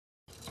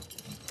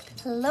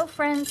Hello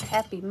friends,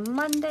 happy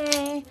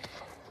Monday.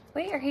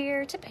 We are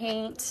here to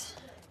paint.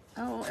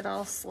 Oh, it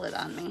all slid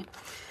on me.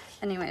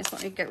 Anyways,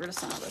 let me get rid of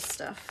some of this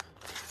stuff.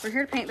 We're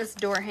here to paint this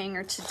door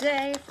hanger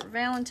today for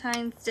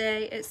Valentine's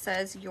Day. It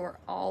says your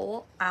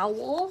owl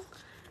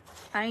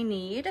I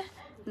need.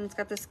 And it's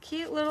got this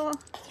cute little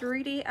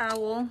 3D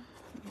owl.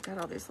 I've got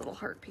all these little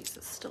heart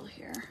pieces still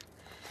here.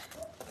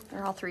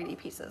 They're all 3D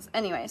pieces.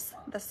 Anyways,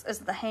 this is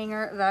the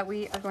hanger that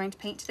we are going to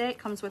paint today. It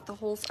comes with the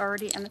holes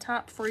already in the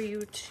top for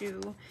you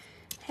to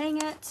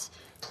hang it.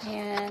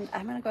 And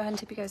I'm gonna go ahead and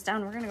tip you guys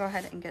down. We're gonna go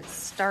ahead and get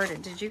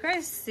started. Did you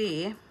guys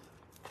see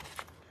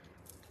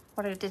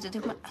what I did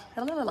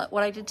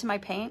to my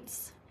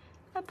paints?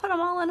 I put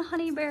them all in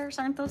honey bears.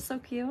 Aren't those so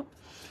cute?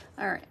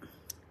 All right.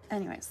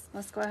 Anyways,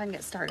 let's go ahead and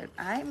get started.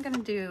 I'm gonna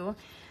do,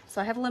 so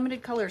I have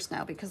limited colors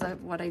now because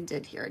of what I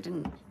did here. I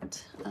didn't,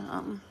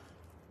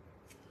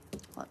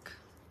 look,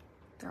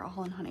 they're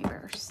all in honey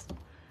bears.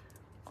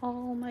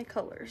 All my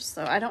colors.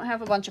 So I don't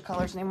have a bunch of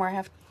colors anymore. I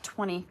have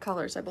 20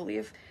 colors, I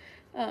believe,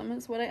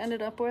 is what I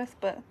ended up with,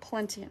 but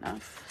plenty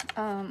enough.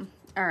 All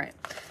right,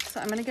 so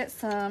I'm gonna get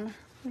some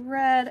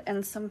red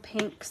and some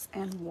pinks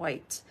and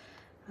white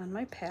on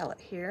my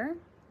palette here.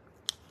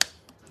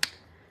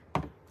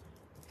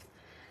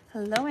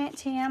 Hello, Aunt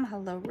Tam.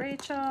 Hello,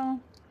 Rachel.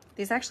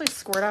 These actually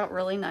squirt out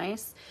really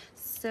nice,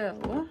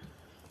 so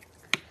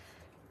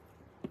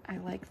I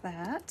like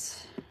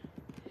that.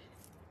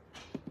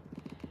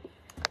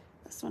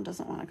 This one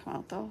doesn't want to come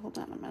out though. Hold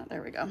on a minute.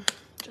 There we go.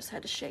 Just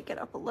had to shake it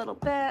up a little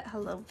bit.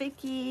 Hello,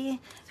 Vicky.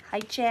 Hi,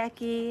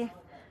 Jackie.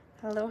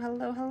 Hello,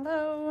 hello,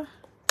 hello.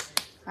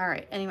 All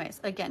right. Anyways,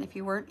 again, if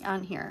you weren't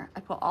on here, I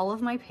put all of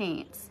my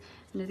paints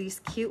into these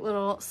cute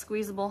little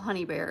squeezable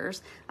honey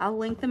bears. I'll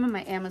link them in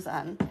my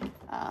Amazon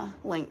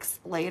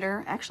links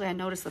later. Actually, I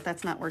noticed that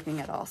that's not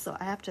working at all, so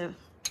I have to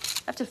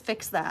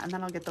fix that, and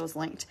then I'll get those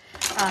linked.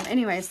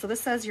 Anyways, so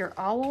this says your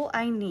owl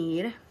I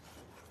need.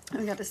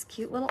 We got this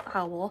cute little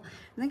owl.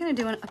 I'm gonna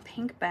do a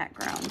pink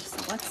background.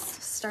 So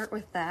let's start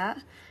with that.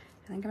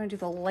 I think I'm gonna do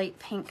the light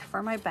pink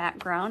for my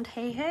background.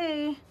 Hey,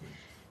 hey.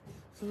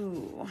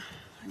 Ooh,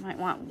 I might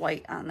want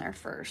white on there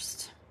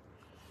first.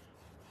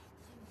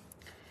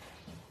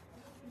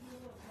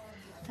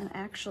 And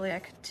actually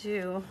I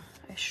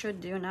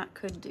should do, not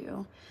could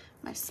do,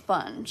 my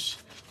sponge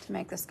to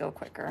make this go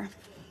quicker.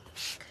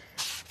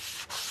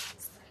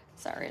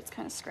 Sorry, it's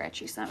kind of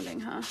scratchy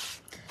sounding, huh?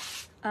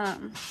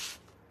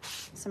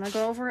 So I'm gonna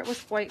go over it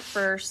with white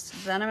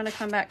first, then I'm gonna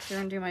come back through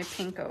and do my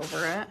pink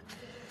over it.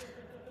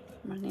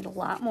 I'm gonna need a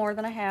lot more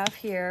than I have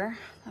here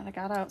that I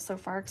got out so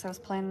far because I was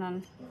planning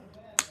on,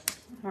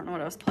 I don't know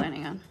what I was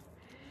planning on.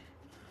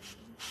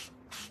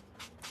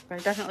 But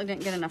I definitely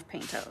didn't get enough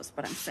paint out, is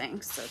what I'm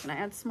saying. So I'm gonna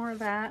add some more of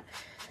that.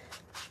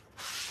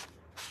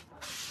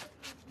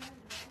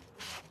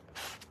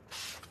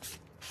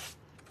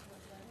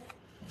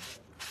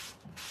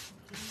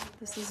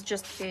 This is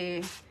just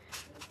a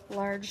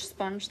large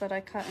sponge that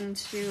I cut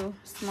into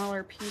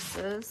smaller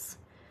pieces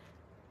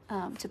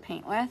to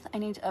paint with. I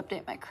need to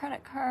update my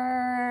credit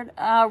card.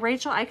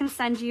 Rachel, I can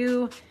send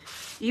you,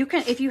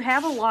 if you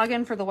have a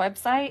login for the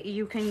website,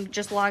 you can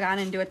just log on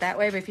and do it that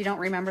way. But if you don't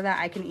remember that,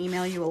 I can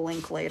email you a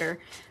link later.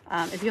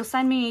 If you'll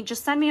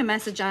just send me a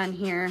message on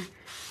here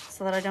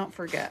so that I don't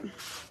forget.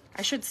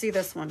 I should see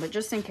this one, but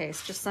just in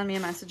case, just send me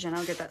a message and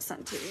I'll get that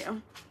sent to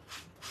you.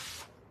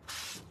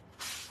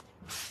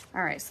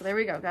 All right, so there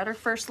we go. Got our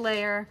first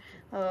layer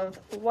of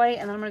white,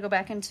 and then I'm gonna go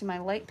back into my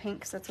light pink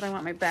because that's what I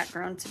want my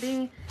background to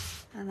be.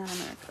 And then I'm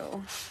gonna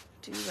go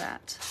do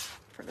that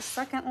for the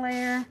second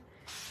layer,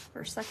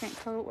 or second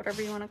coat,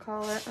 whatever you wanna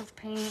call it, of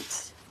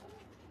paint.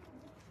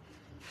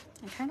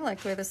 I kinda like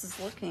the way this is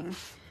looking.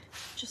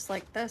 Just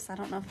like this, I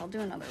don't know if I'll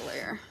do another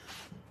layer.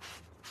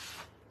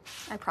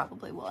 I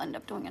probably will end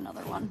up doing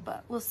another one,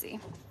 but we'll see.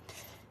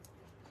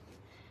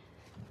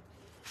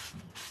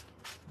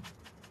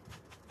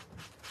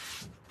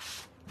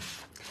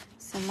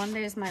 So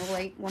Monday is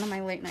one of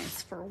my late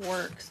nights for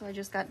work. So I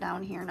just got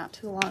down here not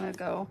too long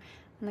ago,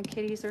 and the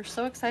kitties are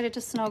so excited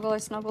to snuggle. I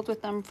snuggled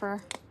with them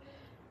for,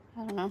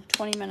 I don't know,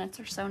 20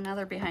 minutes or so. Now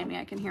they're behind me.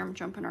 I can hear them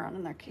jumping around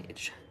in their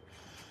cage.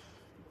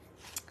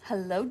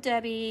 Hello,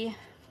 Debbie.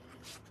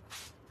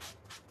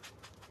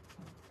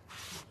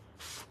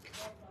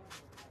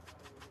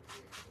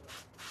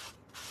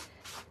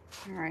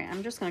 All right,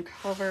 I'm just gonna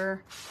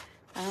cover,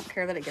 I don't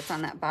care that it gets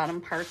on that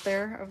bottom part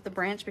there of the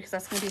branch because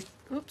that's gonna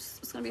be, oops,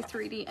 it's gonna be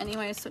 3D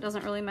anyway, so it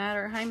doesn't really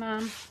matter. Hi,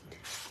 Mom.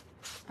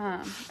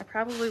 I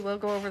probably will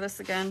go over this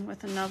again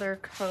with another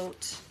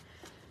coat.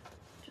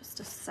 Just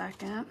a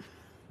second.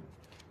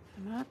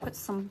 I'm gonna put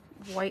some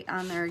white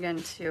on there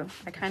again too.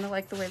 I kind of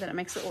like the way that it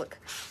makes it look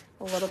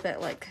a little bit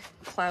like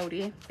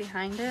cloudy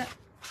behind it.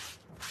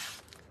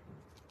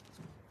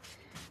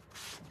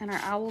 And our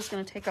owl's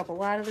gonna take up a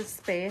lot of this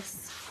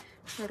space.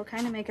 So it'll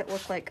kind of make it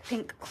look like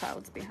pink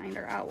clouds behind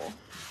our owl.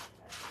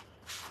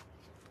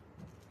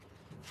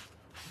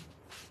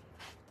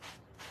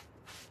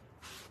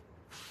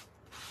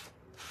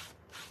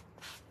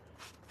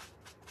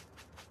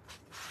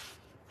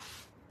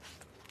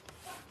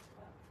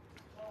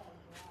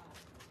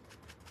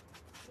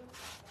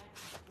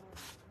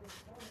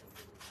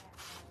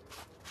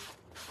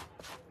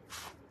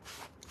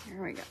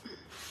 There we go.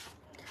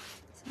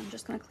 So I'm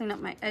just gonna clean up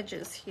my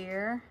edges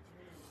here.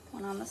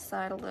 One on the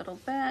side a little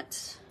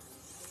bit.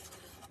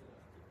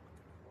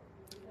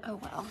 Oh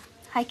well.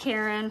 Hi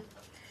Karen.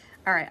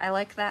 All right, I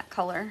like that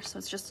color. So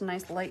it's just a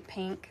nice light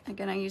pink.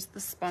 Again, I used the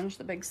sponge,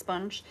 the big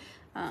sponge,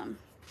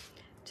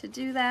 to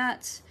do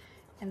that.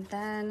 And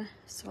then,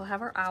 so we'll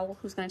have our owl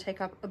who's gonna take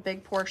up a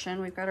big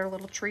portion. We've got our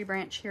little tree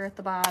branch here at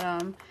the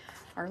bottom,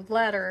 our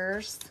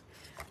letters.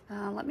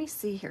 Let me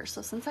see here.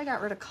 So since I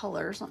got rid of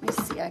colors, let me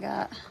see,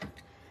 I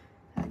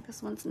think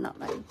this one's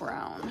nutmeg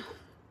brown.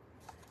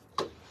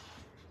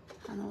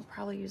 And I'll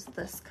probably use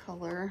this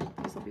color.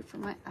 These will be for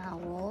my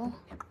owl.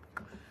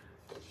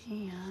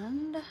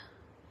 And,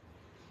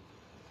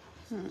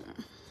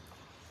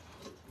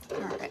 all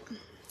right.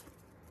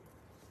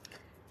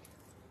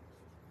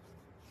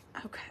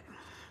 Okay,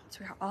 so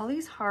we got all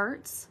these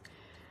hearts.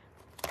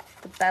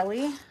 The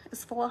belly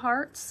is full of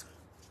hearts.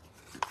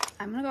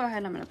 I'm gonna go ahead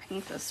and I'm gonna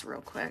paint this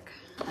real quick.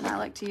 And I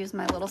like to use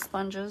my little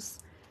sponges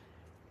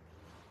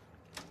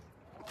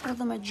for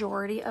the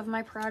majority of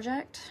my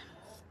project.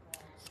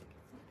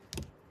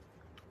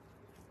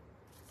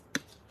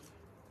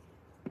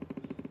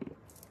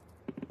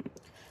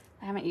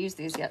 I haven't used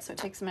these yet, so it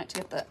takes a minute to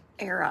get the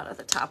air out of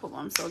the top of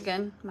them. So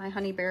again, my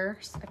honey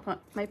bears, I put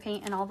my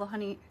paint in all the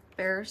honey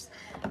bears,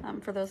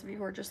 for those of you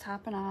who are just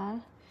hopping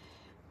on.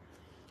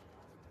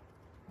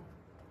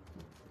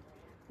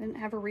 Didn't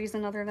have a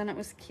reason other than it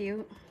was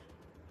cute.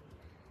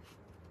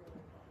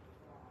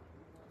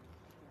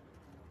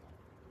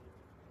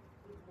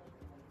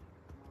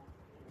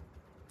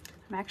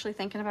 I'm actually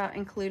thinking about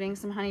including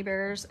some honey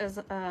bears as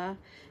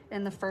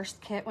in the first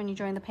kit when you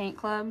join the paint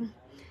club.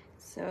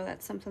 So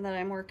that's something that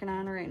I'm working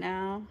on right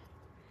now.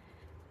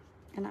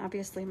 And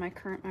obviously my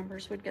current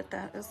members would get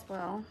that as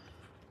well.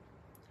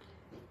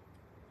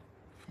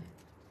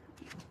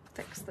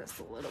 Fix this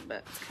a little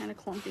bit. It's kind of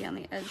clumpy on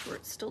the edge where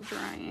it's still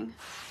drying.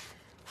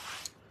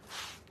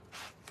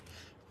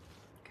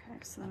 Okay,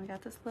 so then we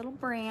got this little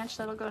branch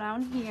that'll go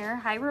down here.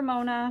 Hi,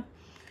 Ramona.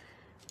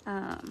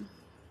 I'm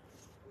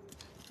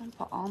gonna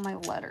put all my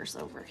letters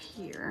over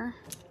here.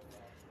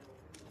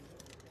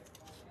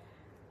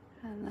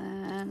 And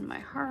then my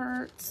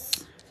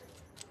hearts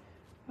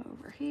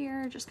over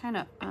here, just kind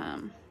of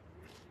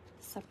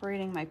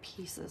separating my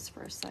pieces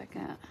for a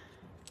second.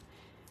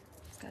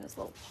 He's got his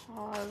little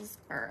paws.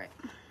 All right.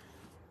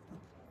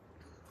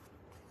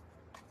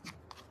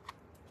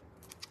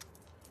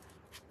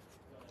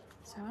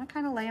 So I want to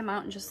kind of lay them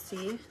out and just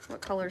see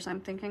what colors I'm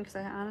thinking, because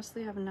I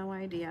honestly have no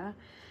idea.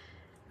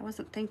 I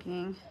wasn't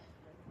thinking,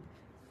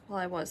 well,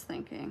 I was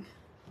thinking.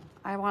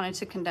 I wanted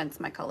to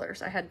condense my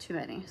colors. I had too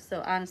many.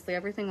 So honestly,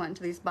 everything went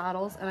into these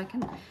bottles, and I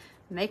can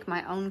make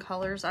my own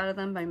colors out of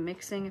them by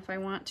mixing if I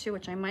want to,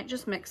 which I might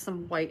just mix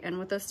some white in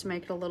with this to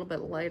make it a little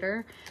bit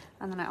lighter.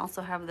 And then I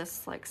also have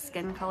this like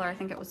skin color. I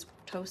think it was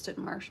toasted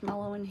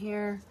marshmallow in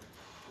here,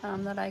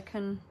 that I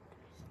can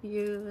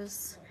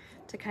use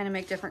to kind of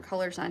make different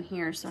colors on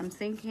here. So I'm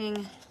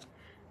thinking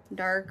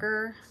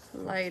darker,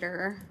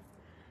 lighter,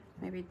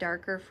 maybe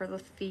darker for the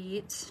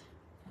feet,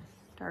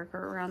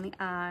 darker around the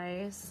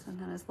eyes, and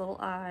then his little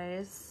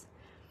eyes.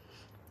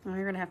 And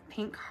we're gonna have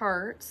pink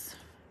hearts.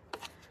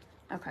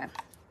 Okay,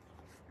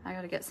 I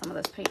gotta get some of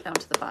this paint down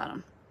to the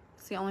bottom.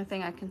 It's the only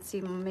thing I can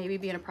see maybe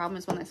being a problem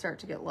is when they start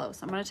to get low.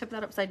 So I'm gonna tip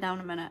that upside down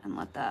a minute and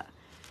let that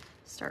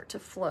start to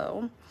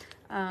flow.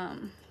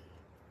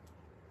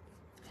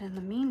 In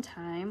the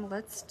meantime,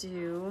 let's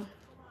do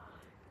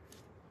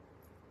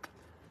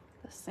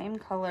the same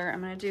color. I'm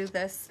gonna do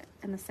this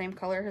in the same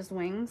color as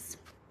wings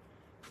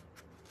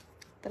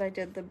that I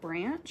did the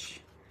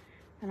branch,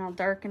 and I'll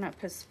darken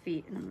up his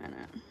feet in a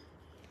minute.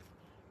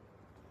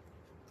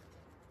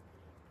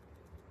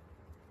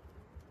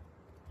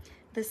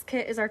 This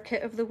kit is our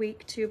kit of the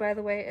week too, by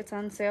the way. It's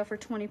on sale for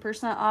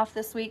 20% off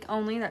this week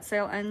only. That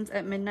sale ends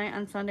at midnight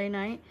on Sunday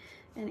night.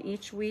 And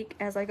each week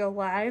as I go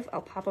live,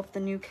 I'll pop up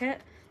the new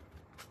kit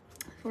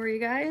for you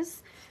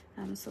guys.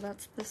 So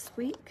that's this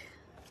week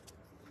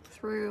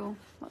through,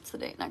 what's the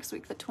date next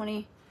week? The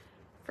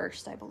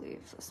 21st, I believe.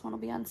 This one will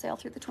be on sale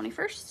through the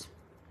 21st.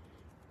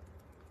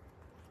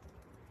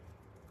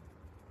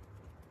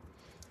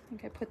 I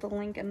think I put the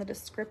link in the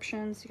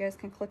description so you guys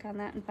can click on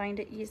that and find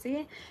it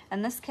easy.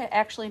 And this kit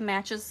actually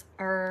matches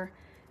our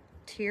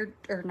tiered,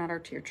 or not our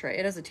tiered tray,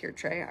 it is a tiered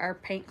tray, our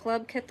paint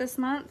club kit this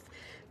month,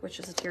 which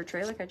is a tiered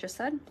tray like I just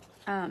said.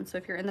 So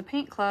if you're in the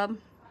paint club,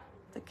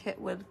 the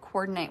kit would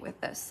coordinate with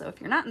this. So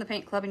if you're not in the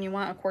paint club and you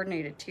want a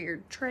coordinated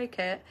tiered tray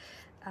kit,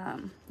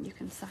 you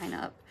can sign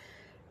up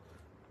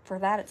for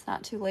that. It's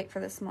not too late for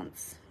this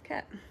month's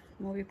kit.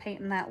 We'll be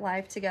painting that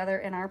live together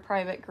in our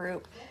private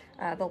group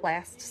the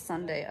last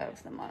Sunday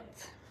of the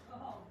month.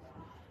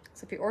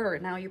 So if you order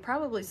it now, you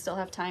probably still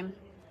have time,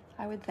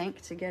 I would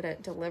think, to get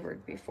it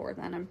delivered before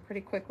then. I'm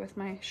pretty quick with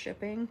my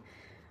shipping.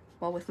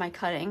 Well, with my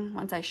cutting,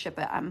 once I ship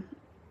it,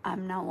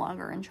 I'm no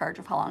longer in charge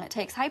of how long it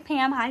takes. Hi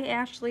Pam, hi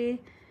Ashley.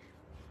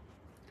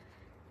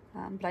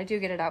 But I do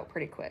get it out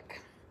pretty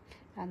quick.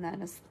 And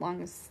then as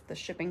long as the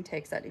shipping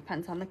takes, that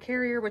depends on the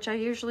carrier, which I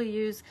usually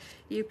use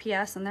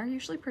UPS, and they're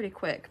usually pretty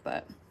quick,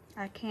 but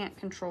I can't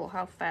control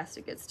how fast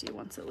it gets to you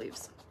once it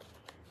leaves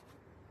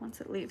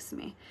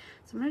me.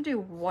 So I'm gonna do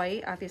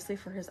white, obviously,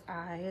 for his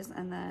eyes,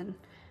 and then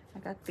I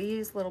got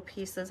these little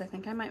pieces. I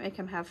think I might make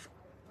him have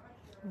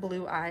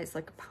blue eyes,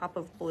 like a pop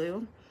of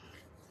blue.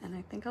 And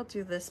I think I'll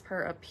do this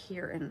part up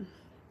here in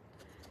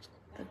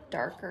the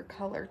darker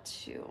color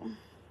too.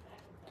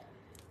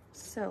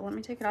 So let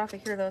me take it off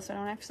of here though, so I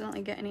don't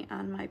accidentally get any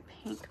on my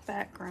pink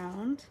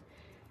background.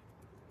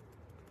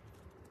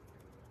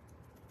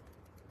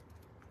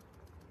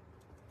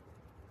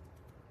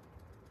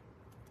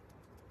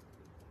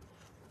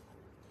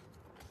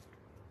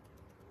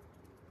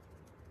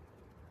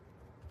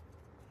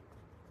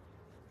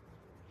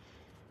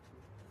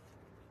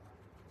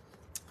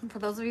 And for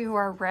those of you who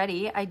are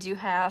ready, I do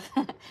have,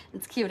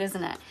 it's cute,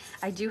 isn't it?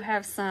 I do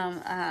have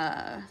some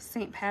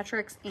St.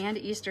 Patrick's and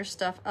Easter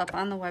stuff up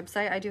on the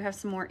website. I do have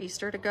some more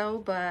Easter to go,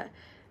 but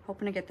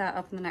hoping to get that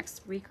up in the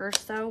next week or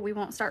so. We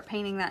won't start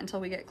painting that until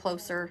we get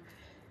closer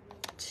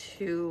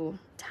to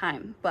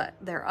time, but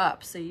they're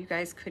up, so you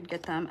guys could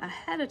get them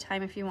ahead of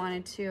time if you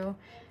wanted to,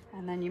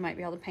 and then you might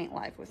be able to paint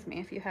live with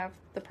me if you have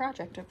the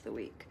project of the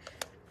week.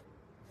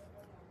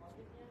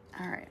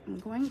 All right, I'm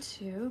going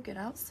to get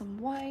out some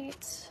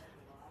white.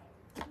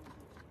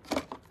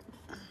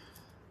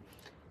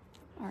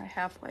 Or I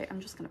have white,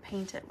 I'm just gonna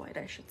paint it white,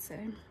 I should say.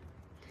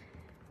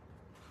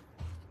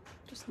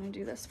 Just gonna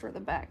do this for the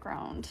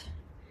background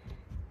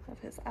of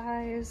his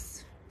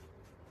eyes.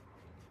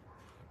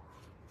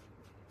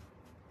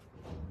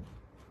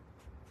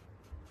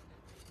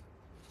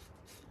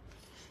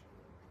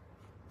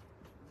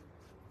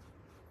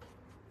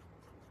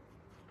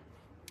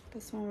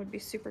 This one would be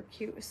super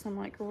cute with some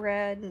like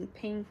red and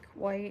pink,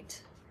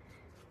 white,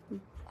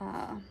 what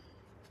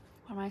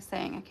am I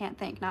saying? I can't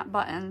think, not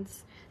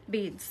buttons,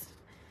 beads.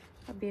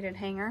 A beaded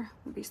hanger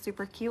would be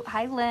super cute.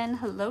 Hi Lynn,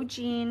 hello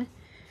Jean.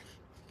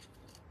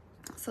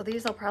 So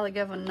these I'll probably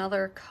give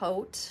another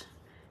coat,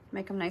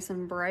 make them nice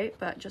and bright,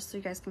 but just so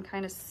you guys can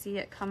kind of see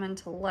it come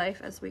into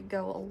life as we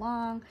go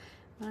along.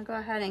 I'm gonna go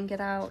ahead and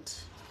get out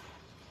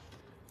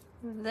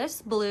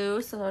this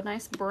blue, so a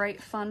nice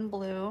bright fun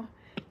blue.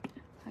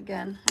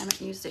 Again, I haven't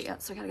used it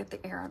yet, so I gotta get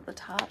the air out of the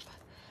top.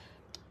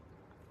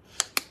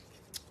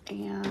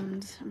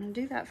 And I'm gonna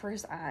do that for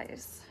his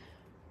eyes.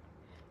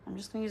 I'm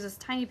just gonna use this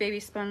tiny baby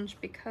sponge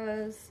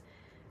because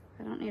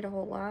I don't need a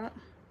whole lot.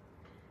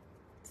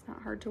 It's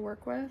not hard to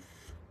work with.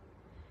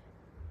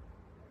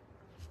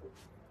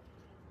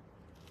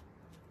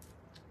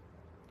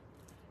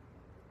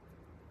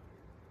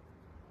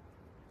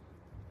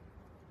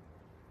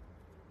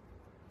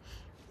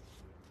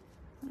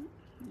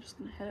 I'm just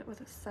gonna hit it with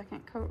a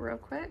second coat real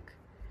quick.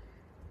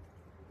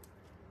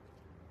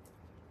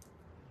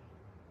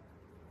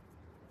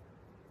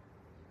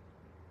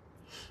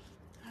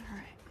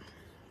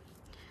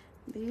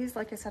 These,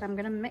 like I said, I'm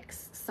gonna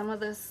mix some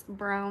of this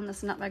brown,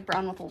 this nutmeg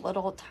brown, with a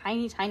little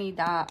tiny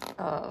dot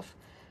of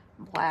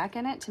black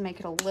in it to make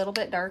it a little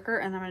bit darker,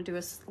 and I'm gonna do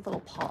a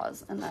little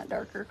pause in that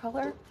darker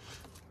color.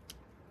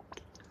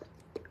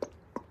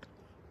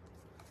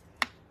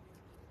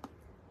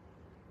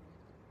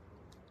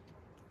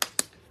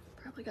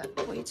 Probably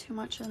got way too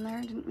much in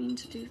there, didn't mean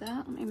to do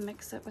that. Let me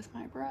mix it with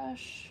my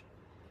brush.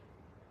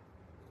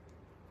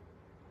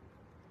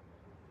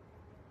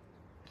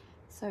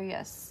 So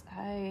yes,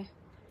 I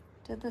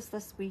did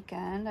this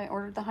weekend. I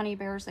ordered the honey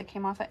bears. They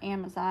came off at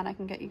Amazon. I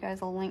can get you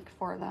guys a link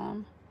for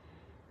them.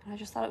 And I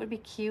just thought it would be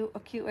cute, a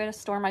cute way to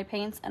store my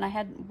paints. And I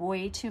had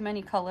way too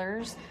many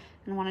colors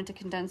and wanted to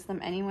condense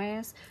them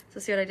anyways. So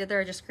see what I did there?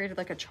 I just created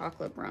like a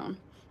chocolate brown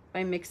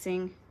by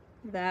mixing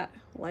that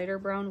lighter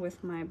brown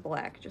with my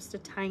black. Just a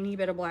tiny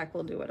bit of black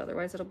will do it.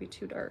 Otherwise it'll be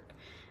too dark.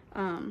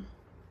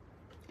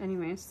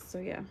 Anyways, so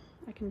yeah,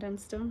 I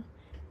condensed them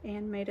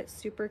and made it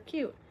super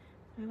cute.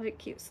 I like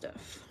cute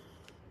stuff.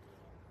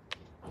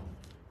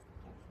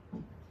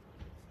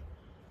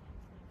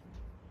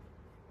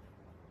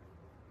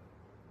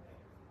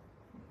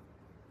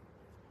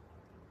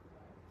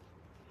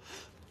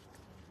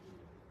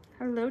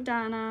 Hello,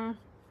 Donna.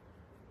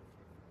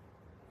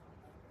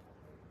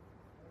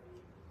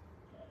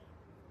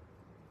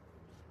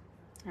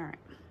 All right,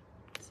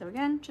 so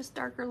again, just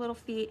darker little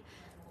feet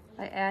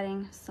by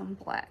adding some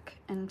black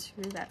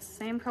into that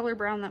same color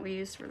brown that we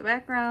used for the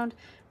background.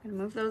 I'm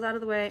gonna move those out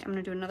of the way. I'm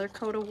gonna do another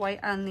coat of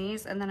white on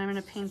these, and then I'm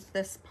gonna paint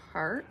this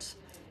part.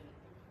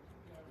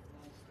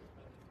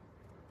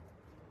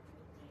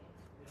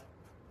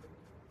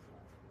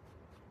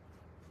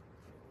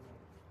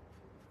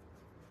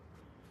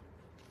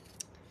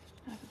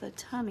 Of the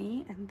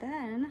tummy, and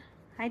then,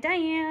 hi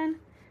Diane.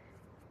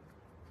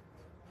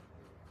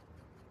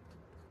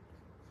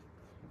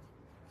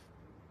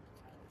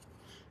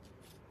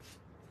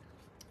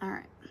 All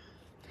right,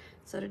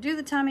 so to do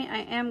the tummy, I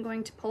am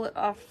going to pull it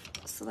off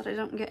so that I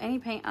don't get any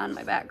paint on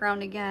my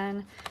background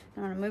again.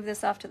 I'm gonna move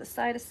this off to the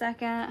side a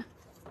second.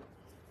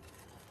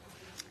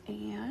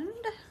 And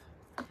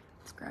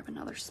let's grab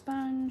another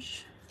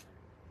sponge.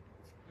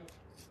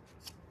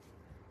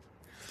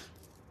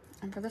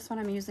 And for this one,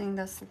 I'm using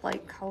this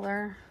light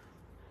color.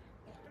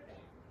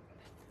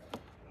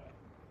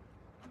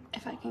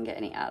 can get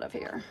any out of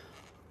here.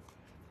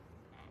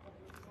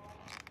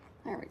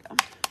 There we go.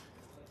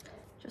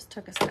 Just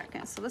took a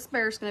second. So this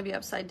bear is going to be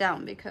upside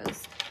down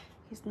because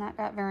he's not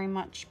got very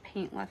much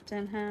paint left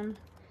in him.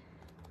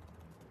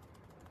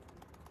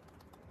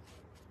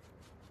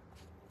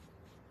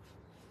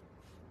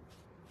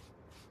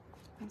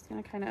 I was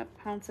going to kind of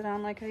pounce it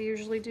on like I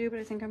usually do, but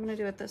I think I'm going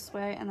to do it this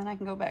way, and then I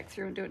can go back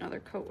through and do another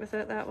coat with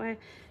it that way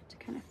to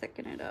kind of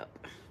thicken it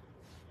up.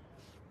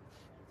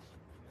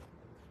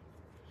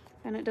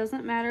 And it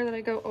doesn't matter that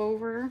I go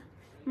over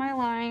my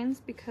lines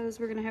because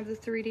we're going to have the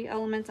 3D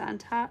elements on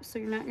top, so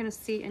you're not going to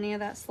see any of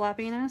that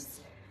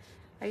sloppiness.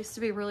 I used to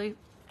be really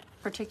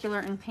particular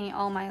and paint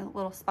all my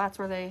little spots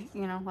where they,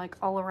 you know, like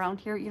all around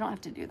here. You don't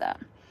have to do that.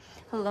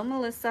 Hello,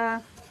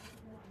 Melissa.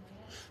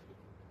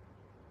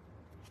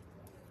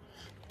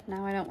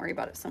 Now I don't worry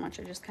about it so much.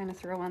 I just kind of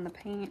throw on the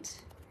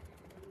paint.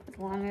 As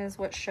long as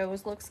what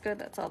shows looks good,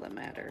 that's all that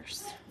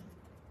matters.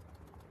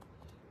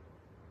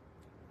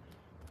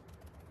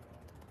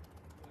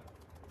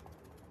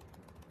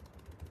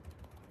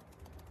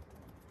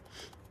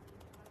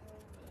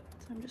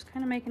 So I'm just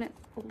kind of making it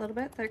a little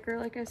bit thicker,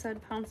 like I said,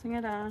 pouncing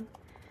it on.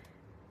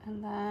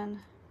 And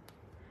then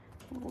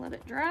we'll let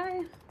it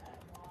dry.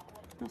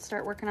 We'll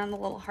start working on the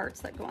little hearts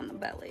that go on the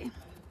belly.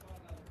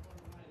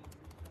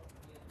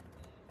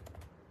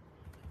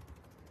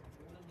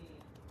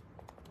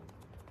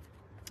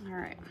 All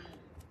right,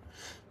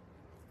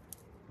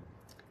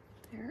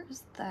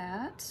 there's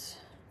that.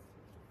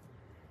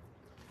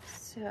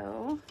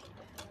 So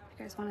if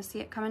you guys want to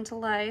see it come into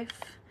life,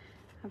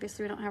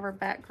 obviously we don't have our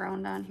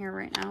background on here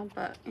right now,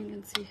 but you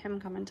can see him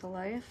come into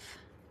life.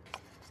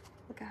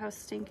 Look at how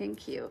stinking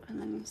cute.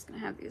 And then he's gonna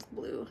have these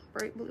blue,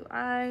 bright blue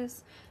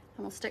eyes.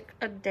 And we'll stick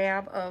a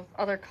dab of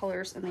other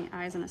colors in the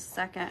eyes in a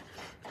second.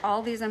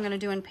 All these I'm gonna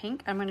do in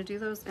pink. I'm gonna do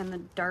those in the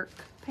dark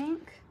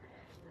pink.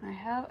 I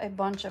have a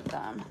bunch of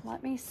them.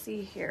 Let me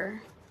see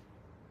here.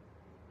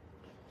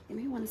 Give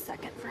me 1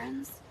 second,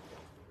 friends.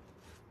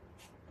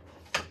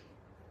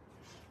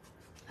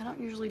 I don't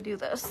usually do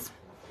this,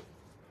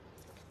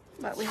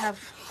 but we have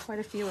quite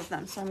a few of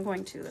them, so I'm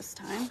going to this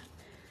time.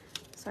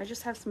 So I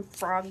just have some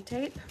frog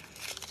tape.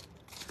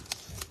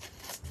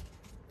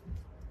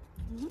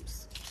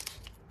 Oops.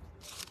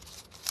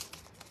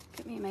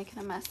 Get me making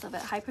a mess of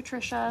it. Hi,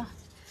 Patricia.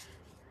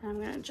 And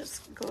I'm gonna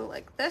just go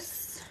like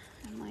this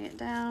and lay it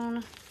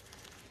down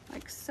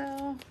like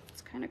so.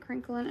 It's kind of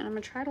crinkling, and I'm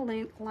gonna try to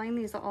line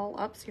these all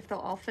up, see if they'll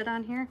all fit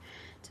on here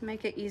to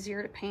make it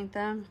easier to paint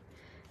them.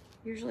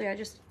 Usually I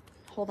just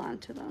hold on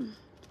to them,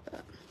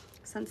 but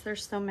since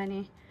there's so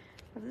many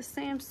of the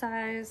same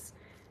size,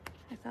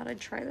 I thought I'd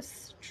try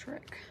this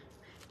trick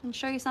and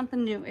show you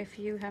something new if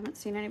you haven't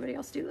seen anybody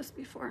else do this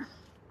before.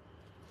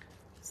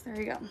 So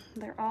there you go.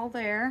 They're all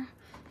there,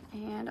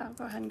 and I'll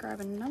go ahead and grab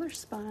another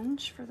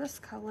sponge for this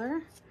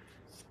color,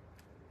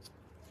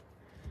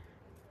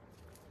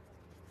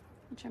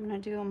 which I'm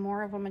going to do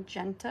more of a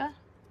magenta,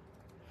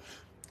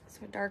 so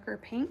a darker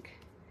pink.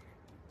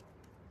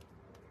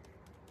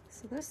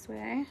 So this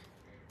way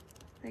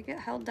they get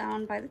held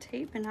down by the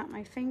tape and not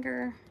my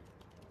finger.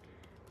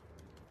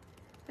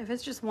 If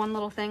it's just one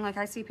little thing, like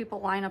I see people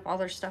line up all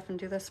their stuff and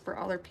do this for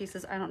all their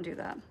pieces, I don't do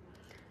that.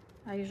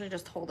 I usually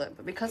just hold it,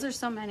 but because there's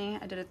so many,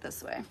 I did it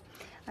this way.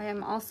 I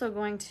am also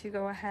going to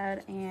go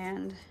ahead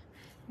and,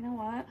 you know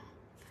what?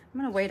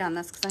 I'm gonna wait on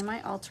this because I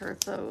might alter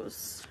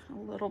those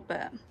a little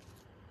bit.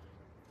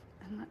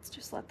 And let's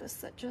just let this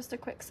sit just a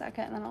quick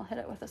second, and then I'll hit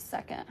it with a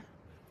second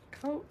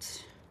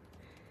coat.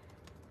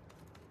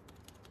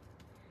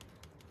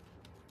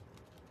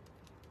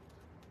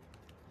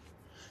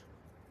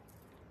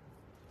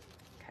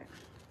 Okay.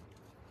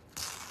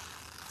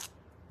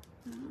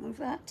 Move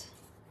that.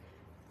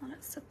 Let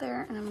it sit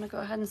there, and I'm gonna go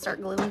ahead and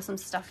start gluing some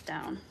stuff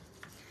down.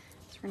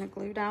 So we're gonna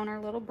glue down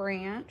our little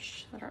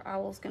branch that our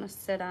owl's gonna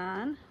sit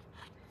on.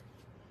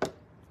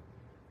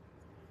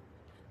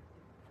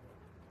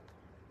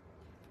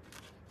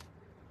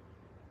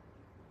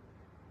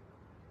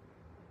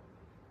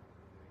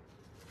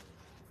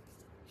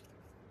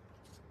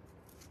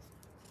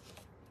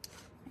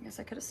 I guess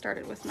I could have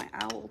started with my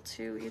owl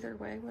too, either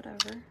way,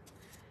 whatever.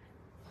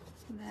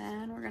 And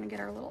then we're gonna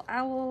get our little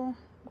owl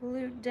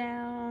glued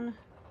down.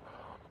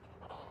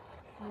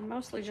 I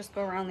mostly just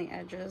go around the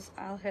edges.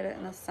 I'll hit it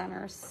in the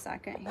center a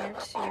second here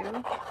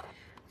too.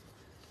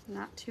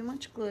 Not too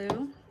much glue.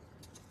 And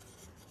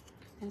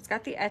it's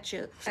got the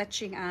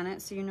etching on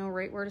it, so you know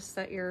right where to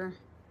set your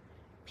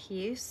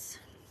piece.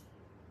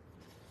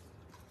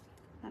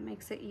 That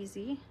makes it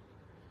easy.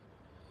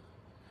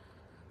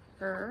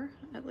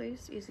 At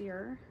least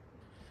easier.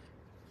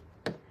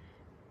 Put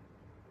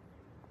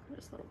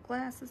his little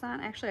glasses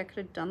on. Actually, I could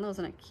have done those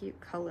in a cute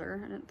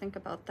color. I didn't think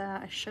about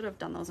that. I should have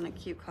done those in a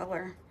cute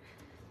color.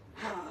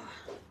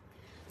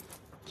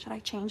 Should I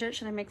change it?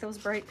 Should I make those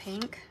bright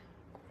pink?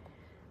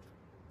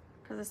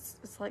 Because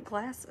it's like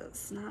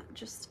glasses, not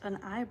just an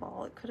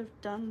eyeball. It could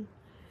have done,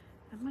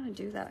 I'm gonna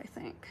do that, I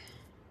think.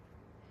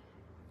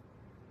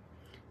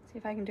 See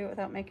if I can do it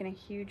without making a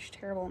huge,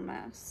 terrible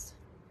mess.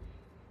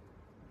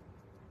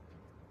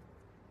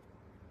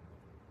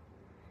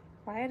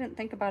 Why I didn't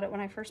think about it when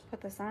I first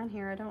put this on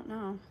here, I don't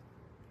know.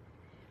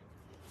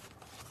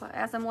 But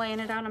as I'm laying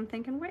it out, I'm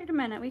thinking, wait a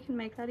minute, we can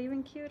make that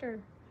even cuter.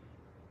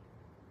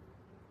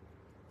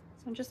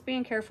 So I'm just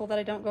being careful that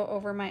I don't go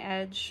over my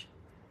edge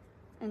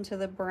into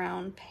the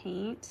brown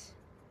paint.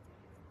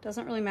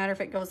 Doesn't really matter if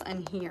it goes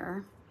in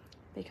here,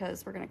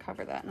 because we're gonna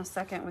cover that in a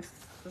second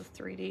with the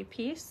 3D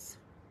piece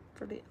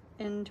for the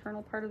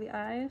internal part of the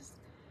eyes.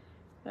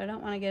 But I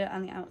don't wanna get it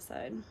on the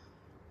outside.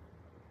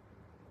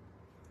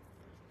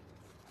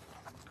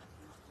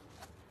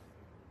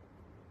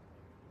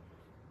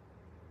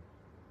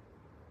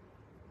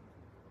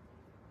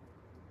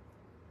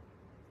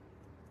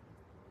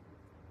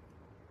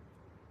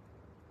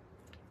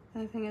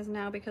 The thing is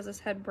now, because this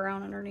had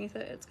brown underneath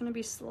it, it's gonna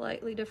be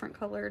slightly different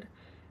colored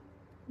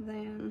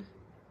than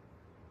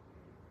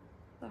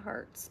the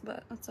hearts,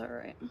 but that's all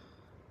right.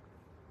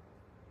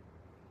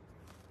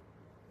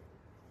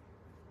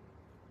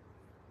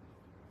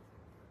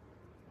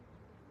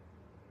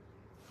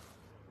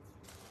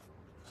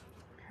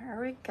 There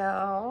we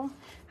go.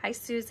 Hi,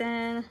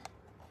 Susan.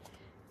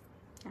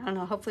 I don't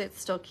know, hopefully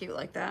it's still cute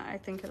like that. I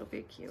think it'll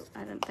be cute.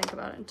 I didn't think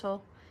about it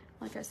until,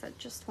 like I said,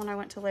 just when I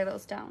went to lay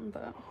those down,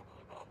 but.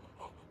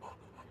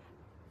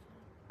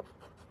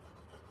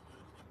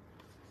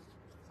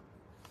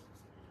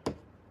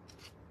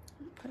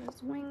 Put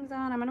his wings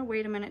on. I'm gonna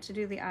wait a minute to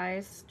do the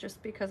eyes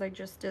just because I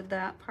just did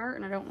that part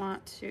and I don't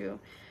want to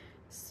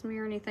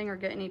smear anything or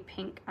get any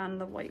pink on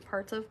the white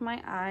parts of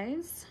my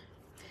eyes.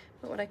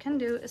 But what I can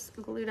do is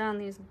glue down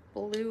these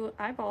blue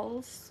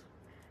eyeballs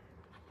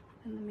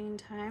in the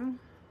meantime.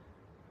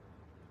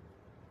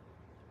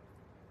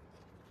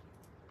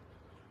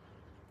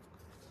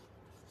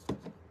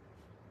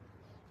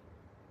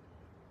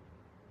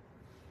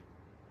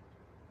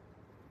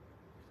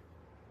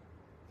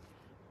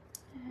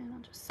 And I'll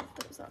just set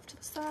those off to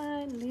the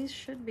side. And these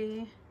should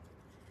be,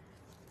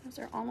 those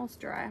are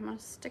almost dry. I'm gonna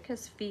stick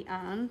his feet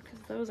on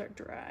because those are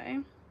dry.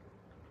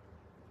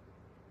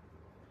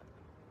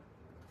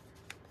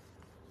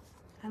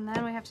 And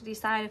then we have to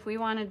decide if we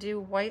want to do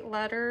white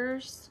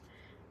letters,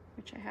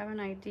 which I have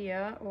an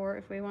idea, or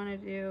if we want to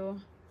do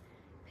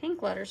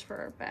pink letters for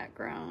our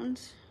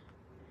background.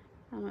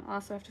 We'll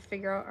also have to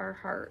figure out our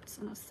hearts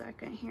in a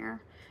second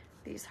here.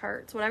 These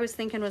hearts. What I was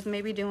thinking was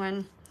maybe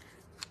doing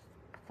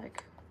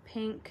like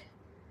pink,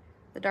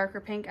 the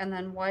darker pink, and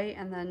then white,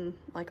 and then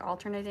like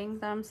alternating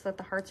them so that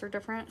the hearts are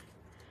different.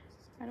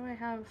 Why do I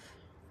have,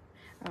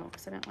 oh,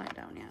 because I didn't lay it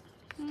down yet.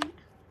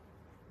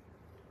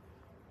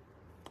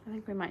 I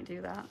think we might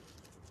do that.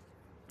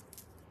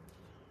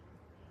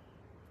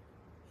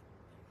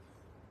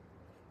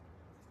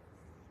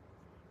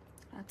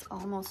 That's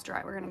almost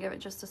dry. We're gonna give it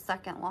just a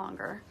second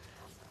longer.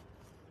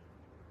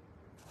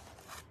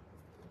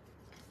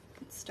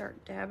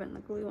 Start dabbing the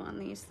glue on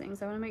these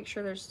things. I want to make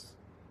sure there's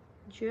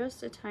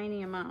just a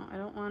tiny amount. I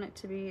don't want it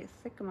to be a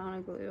thick amount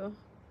of glue.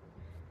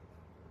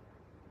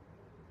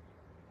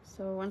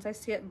 So once I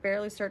see it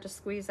barely start to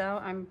squeeze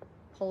out, I'm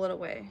pull it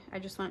away. I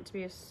just want it to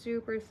be a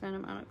super thin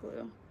amount of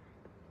glue.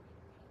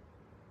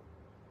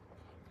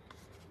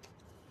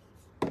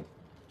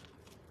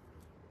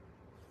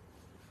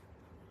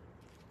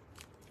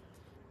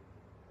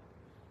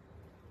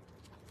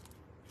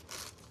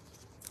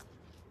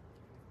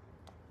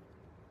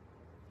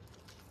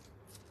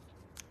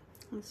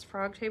 This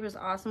frog tape is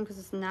awesome because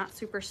it's not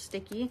super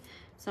sticky.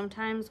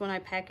 Sometimes when I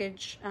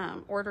package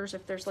orders,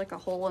 if there's like a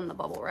hole in the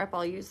bubble wrap,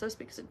 I'll use this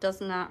because it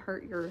does not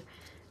hurt your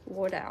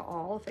wood at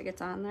all if it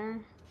gets on there.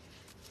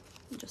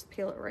 You just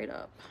peel it right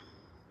up.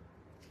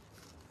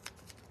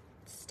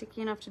 It's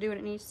sticky enough to do what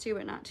it needs to,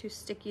 but not too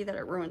sticky that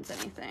it ruins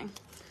anything.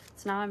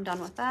 So now I'm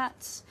done with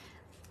that.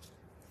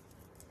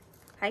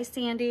 Hi,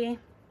 Sandy.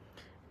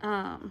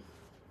 And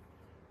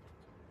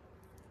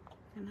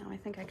now I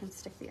think I can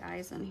stick the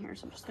eyes in here,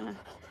 so I'm just gonna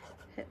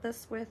hit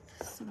this with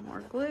some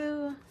more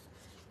glue.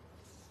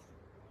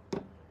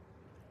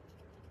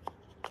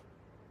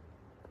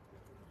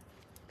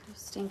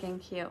 Stinking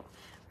cute.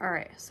 All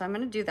right, so I'm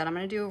gonna do that. I'm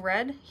gonna do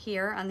red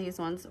here on these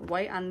ones,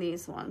 white on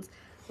these ones.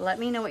 Let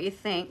me know what you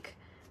think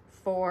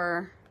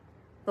for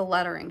the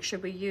lettering.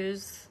 Should we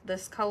use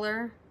this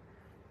color?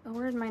 Oh,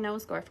 where did my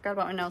nose go? I forgot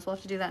about my nose. We'll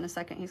have to do that in a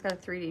second. He's got a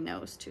 3D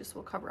nose too, so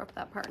we'll cover up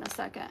that part in a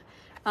second.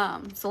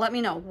 So let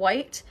me know,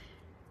 white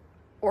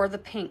or the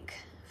pink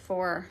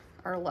for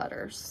our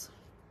letters.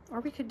 Or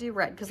we could do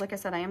red, because like I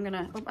said, I am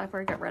gonna, oh, I've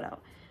already got red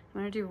out.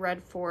 I'm gonna do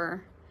red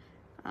for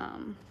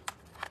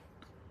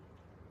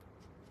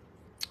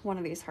one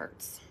of these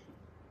hearts.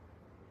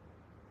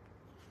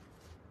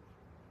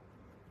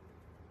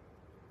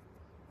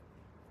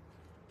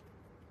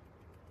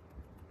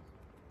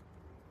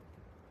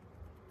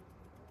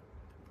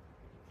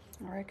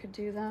 Or I could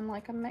do them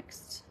like a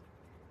mix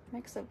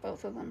of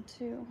both of them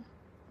too.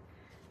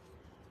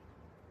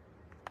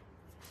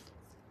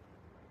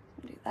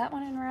 Do that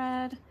one in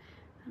red.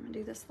 I'm gonna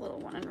do this little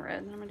one in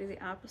red, and I'm gonna do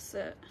the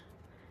opposite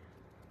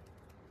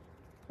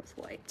with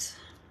white.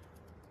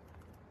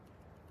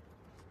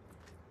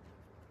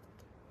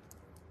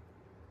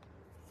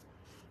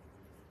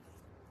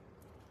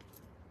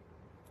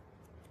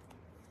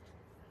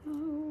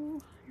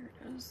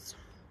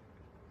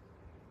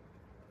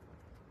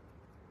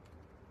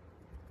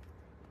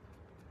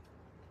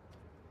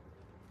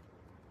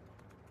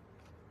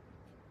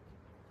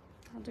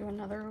 I'll do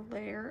another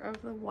layer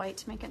of the white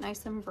to make it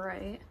nice and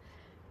bright.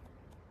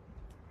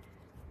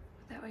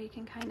 That way you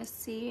can kind of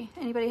see.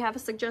 Anybody have a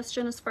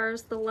suggestion as far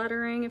as the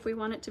lettering, if we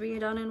want it to be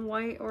done in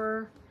white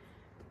or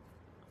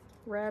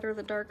red or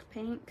the dark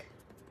pink?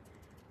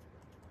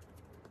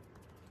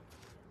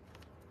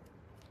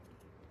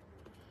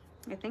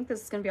 I think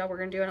this is gonna be all we're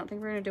gonna do. I don't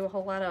think we're gonna do a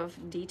whole lot of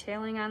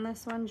detailing on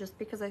this one, just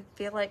because I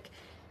feel like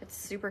it's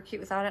super cute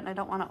without it, and I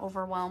don't want to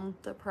overwhelm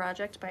the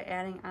project by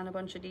adding on a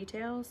bunch of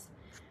details.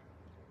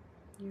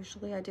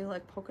 Usually I do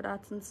like polka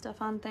dots and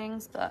stuff on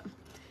things, but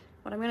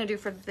what I'm gonna do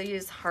for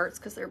these hearts,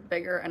 because they're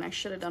bigger, and I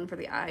should have done for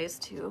the eyes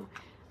too,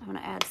 I'm gonna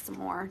add some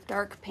more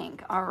dark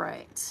pink. All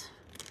right,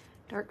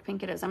 dark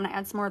pink it is. I'm gonna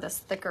add some more of this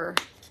thicker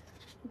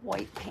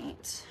white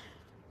paint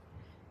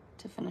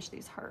to finish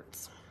these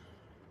hearts.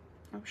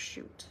 Oh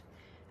shoot,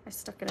 I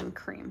stuck it in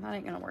cream. That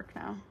ain't gonna work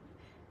now.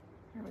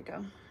 There we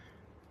go.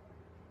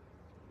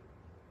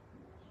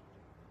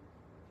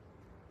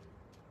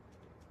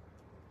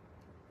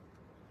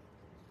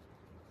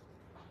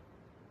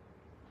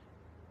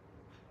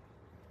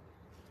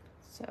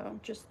 So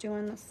just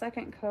doing the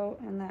second coat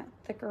in that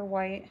thicker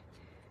white.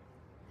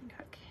 I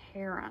got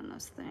hair on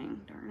this thing,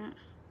 darn it.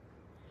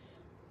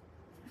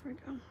 There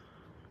we go.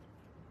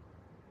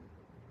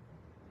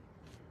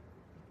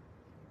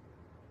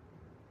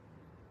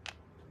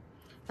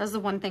 That's the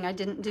one thing I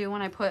didn't do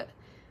when I put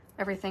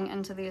everything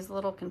into these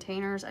little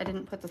containers. I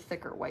didn't put the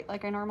thicker white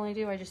like I normally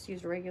do. I just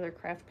used regular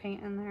craft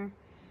paint in there.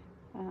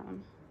 I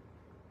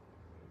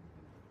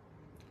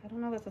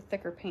don't know that the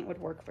thicker paint would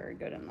work very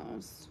good in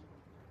those.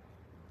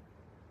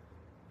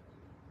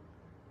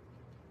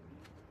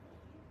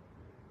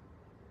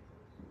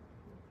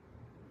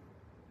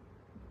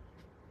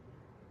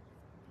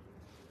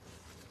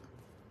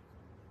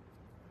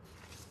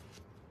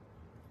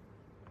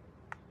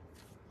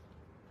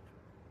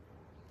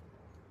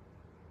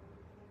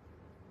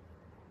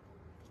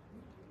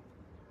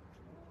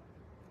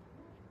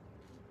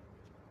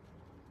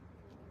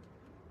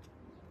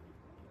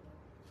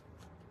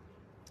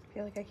 I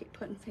feel like I keep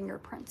putting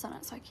fingerprints on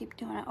it, so I keep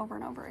doing it over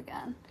and over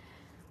again.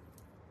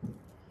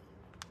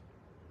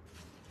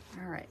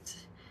 All right,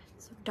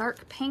 so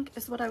dark pink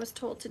is what I was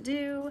told to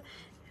do.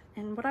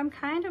 And what I'm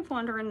kind of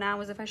wondering now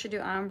is if I should do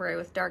ombre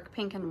with dark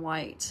pink and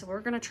white. So we're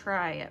gonna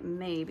try it,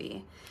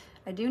 maybe.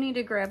 I do need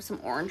to grab some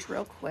orange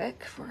real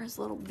quick for his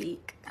little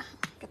beak.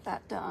 Get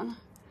that done.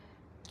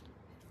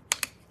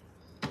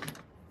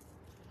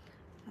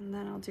 And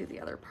then I'll do the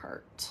other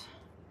part.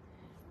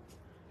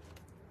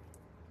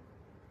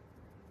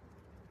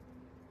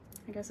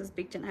 I guess his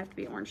beak didn't have to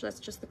be orange. That's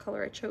just the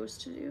color I chose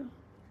to do.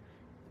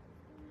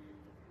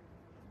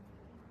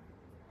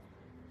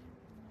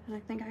 And I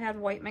think I had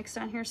white mixed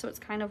on here, so it's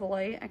kind of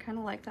light. I kind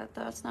of like that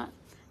though. It's not,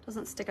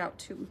 doesn't stick out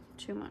too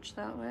much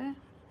that way.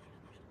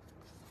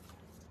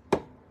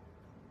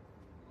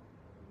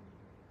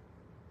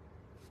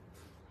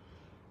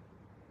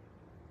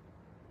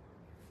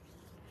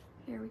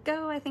 Here we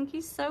go. I think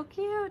he's so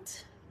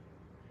cute.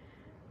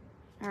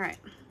 All right.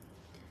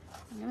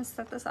 I'm gonna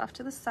set this off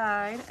to the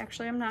side.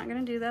 Actually, I'm not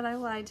gonna do that. I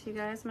lied to you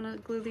guys. I'm gonna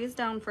glue these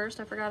down first.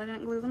 I forgot I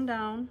didn't glue them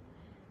down.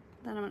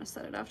 Then I'm gonna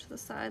set it off to the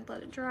side,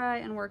 let it dry,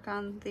 and work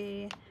on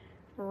the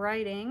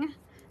writing.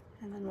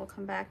 And then we'll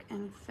come back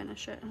and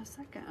finish it in a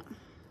second.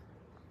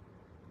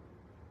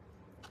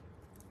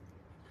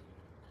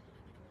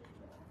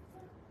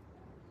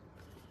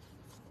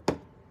 I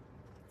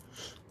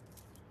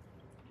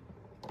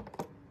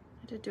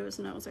did do his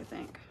nose, I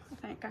think.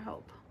 I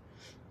hope.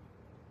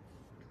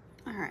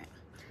 All right.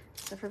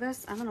 So for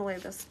this, I'm gonna lay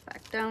this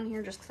back down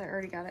here just because I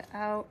already got it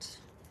out.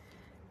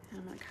 And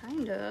I'm gonna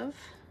kind of,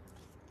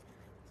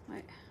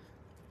 wait,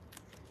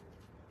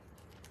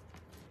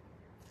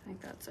 I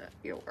think that's it,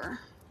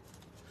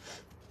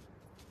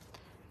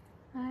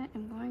 I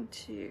am going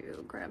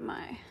to grab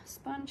my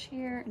sponge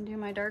here and do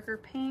my darker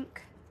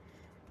pink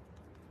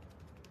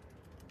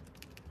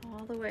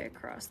all the way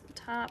across the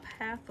top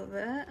half of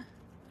it.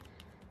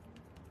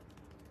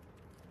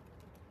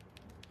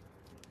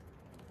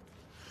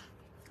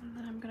 And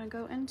then I'm gonna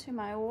go into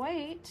my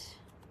white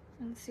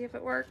and see if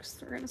it works.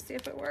 We're gonna see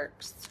if it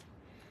works.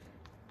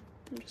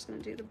 I'm just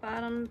gonna do the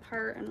bottom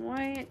part in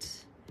white.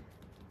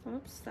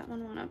 Oops, that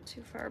one went up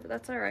too far, but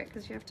that's all right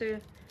because you have to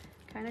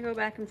kind of go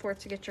back and forth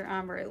to get your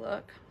ombre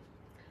look.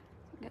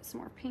 Get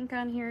some more pink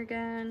on here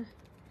again.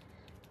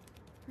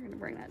 We're gonna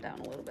bring that down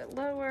a little bit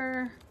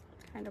lower,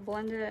 kind of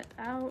blend it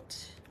out.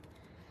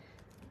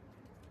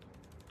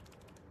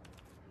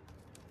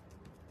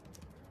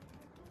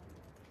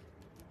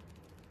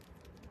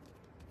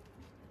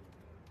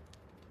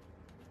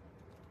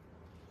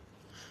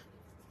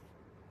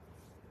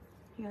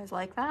 You guys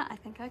like that? I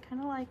think I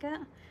kind of like it.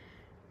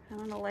 I'm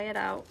gonna lay it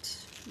out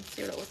and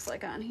see what it looks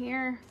like on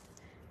here,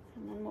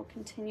 and then we'll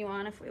continue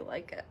on if we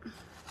like it.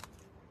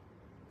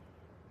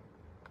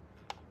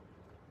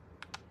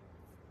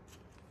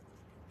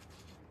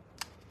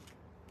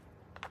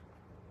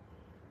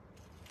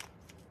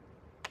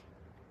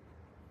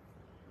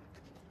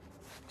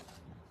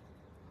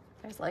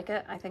 You guys like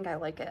it? I think I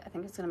like it. I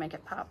think it's gonna make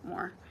it pop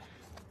more.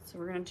 So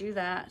we're gonna do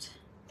that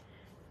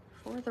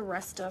for the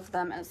rest of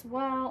them as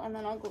well, and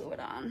then I'll glue it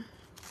on.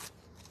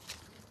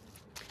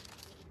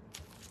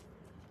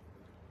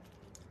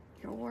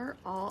 You're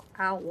all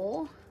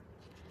owl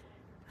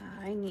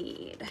I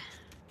need.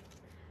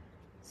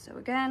 So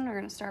again, we're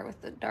gonna start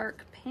with the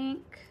dark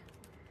pink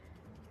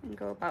and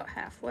go about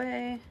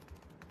halfway.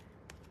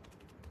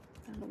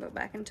 Then we'll go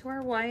back into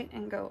our white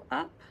and go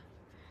up.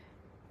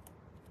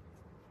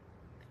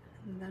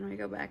 And then we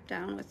go back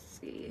down with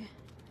the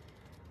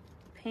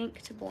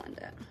pink to blend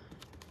it.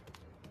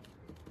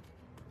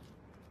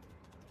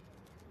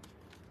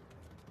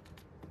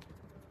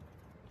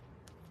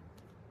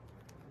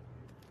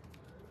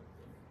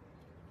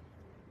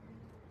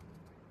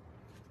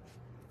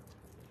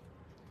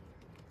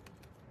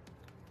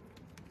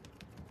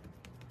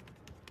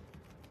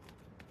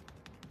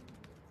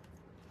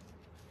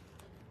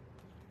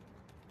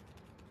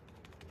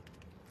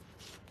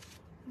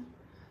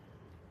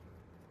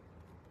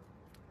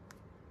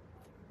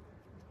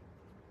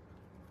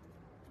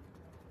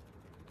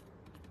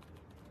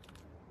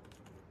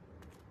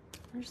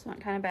 I just want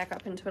to kind of back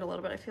up into it a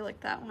little bit. I feel like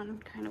that one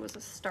kind of was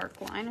a stark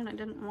line and I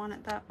didn't want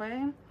it that way.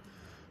 And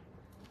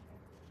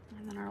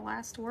then our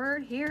last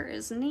word here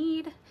is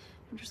need.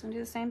 I'm just gonna do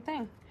the same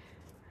thing.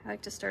 I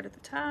like to start at the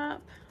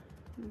top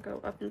and go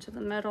up into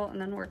the middle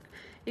and then work.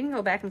 You can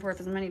go back and forth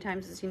as many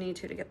times as you need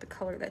to get the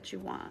color that you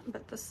want,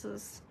 but this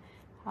is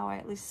how I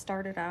at least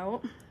started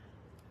out.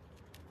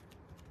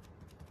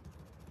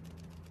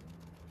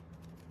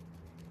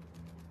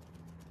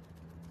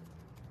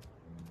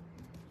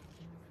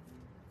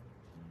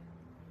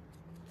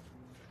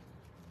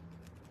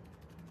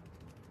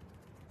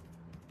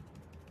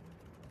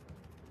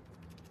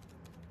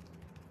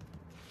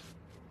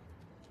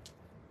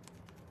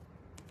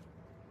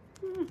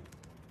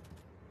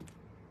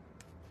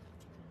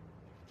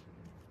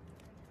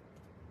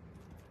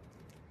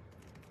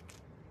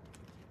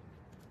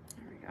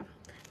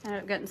 I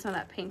ended up getting some of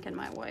that pink in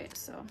my white,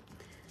 so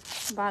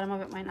the bottom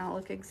of it might not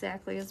look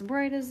exactly as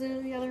bright as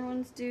the other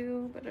ones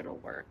do, but it'll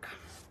work.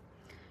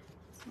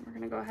 So we're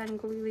gonna go ahead and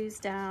glue these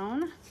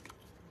down.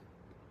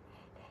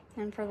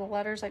 And for the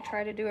letters, I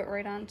try to do it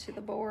right onto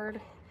the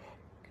board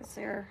because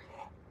they're,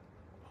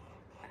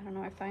 I don't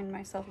know, I find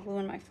myself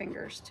gluing my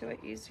fingers to it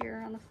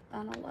easier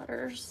on the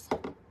letters.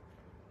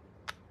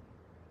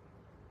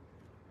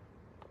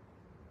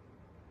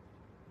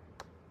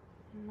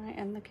 Am I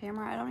in the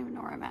camera? I don't even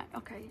know where I'm at.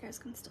 Okay, you guys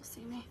can still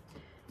see me.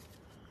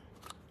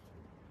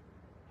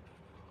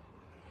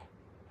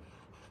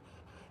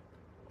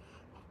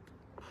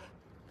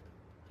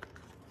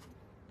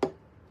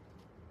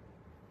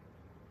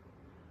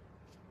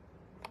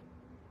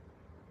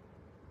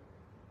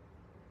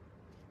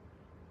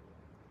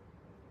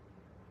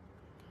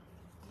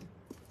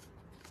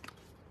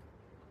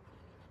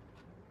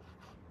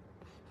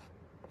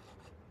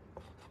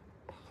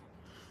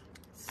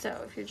 So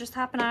if you're just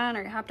hopping on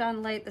or you hopped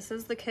on late, this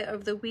is the kit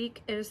of the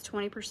week. It is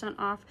 20%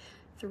 off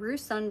through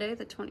Sunday,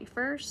 the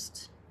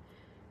 21st.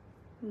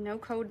 No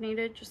code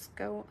needed, just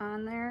go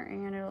on there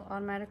and it'll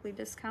automatically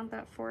discount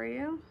that for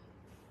you.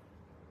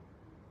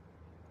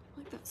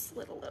 I like that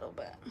slid a little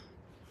bit.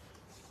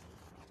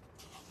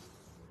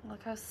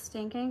 Look how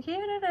stinking cute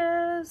it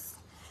is.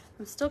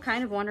 I'm still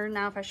kind of wondering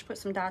now if I should put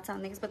some dots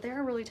on these, but they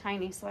are really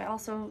tiny, so I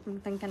also am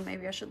thinking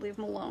maybe I should leave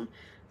them alone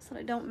so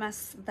I don't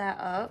mess that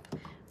up.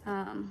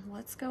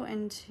 Let's go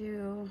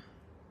into,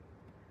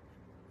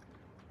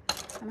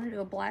 I'm gonna do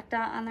a black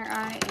dot on their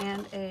eye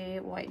and a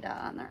white dot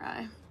on their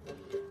eye.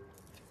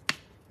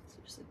 So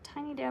just a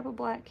tiny dab of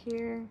black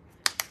here.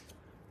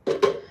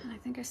 And I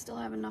think I still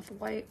have enough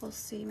white. We'll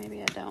see,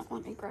 maybe I don't.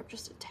 Let me grab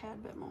just a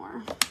tad bit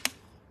more.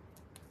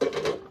 So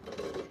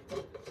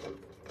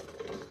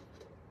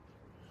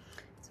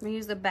I'm gonna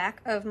use the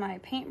back of my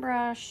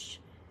paintbrush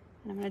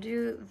and I'm gonna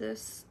do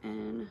this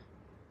in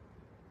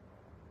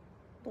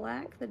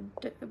black, the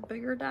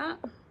bigger dot.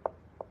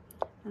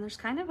 And there's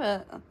kind of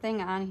a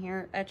thing on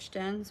here etched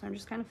in, so I'm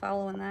just kind of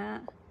following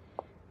that,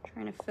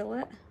 trying to fill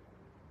it.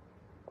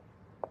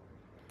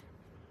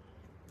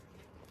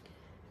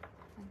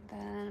 And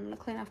then I'm gonna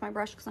clean off my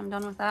brush because I'm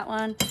done with that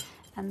one.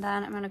 And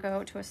then I'm gonna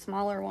go to a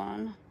smaller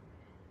one,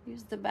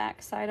 use the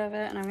back side of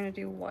it, and I'm gonna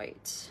do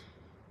white.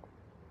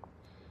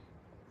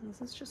 And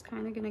this is just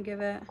kind of gonna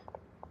give it,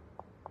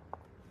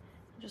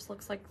 just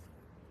looks like,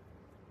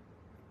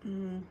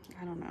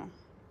 I don't know,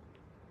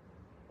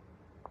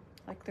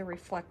 like the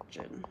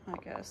reflection, I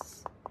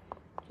guess.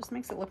 Just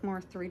makes it look more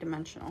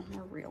three-dimensional,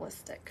 more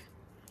realistic.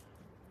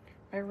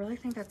 But I really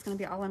think that's gonna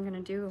be all I'm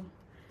gonna do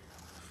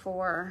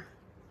for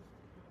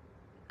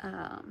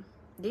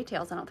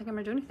details. I don't think I'm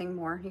gonna do anything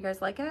more. You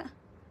guys like it?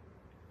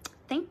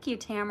 Thank you,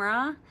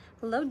 Tamara.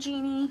 Hello,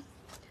 Jeannie.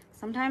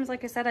 Sometimes,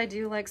 like I said, I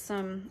do like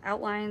some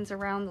outlines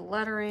around the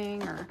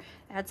lettering or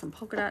add some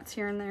polka dots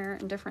here and there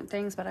and different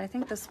things, but I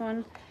think this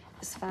one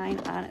is fine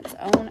on its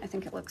own. I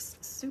think it looks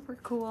super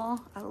cool.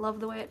 I love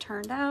the way it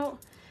turned out.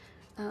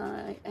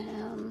 I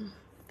am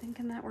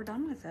thinking that we're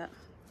done with it.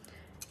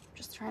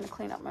 Just trying to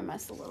clean up my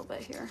mess a little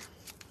bit here.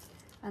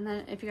 And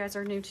then if you guys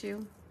are new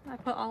too, I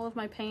put all of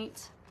my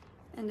paint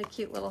and the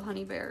cute little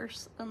honey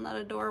bears. Isn't that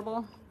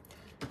adorable?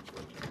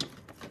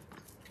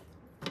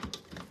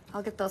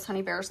 I'll get those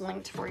honey bears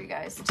linked for you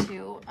guys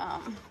too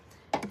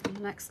in the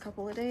next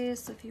couple of days.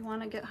 So if you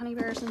want to get honey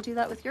bears and do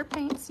that with your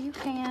paints, you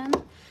can.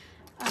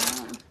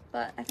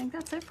 But I think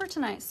that's it for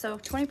tonight. So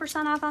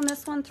 20% off on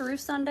this one through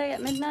Sunday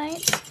at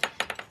midnight.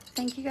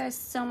 Thank you guys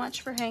so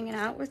much for hanging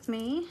out with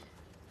me.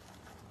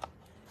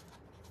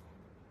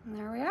 And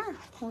there we are.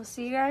 We'll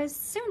see you guys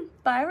soon.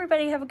 Bye,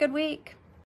 everybody. Have a good week.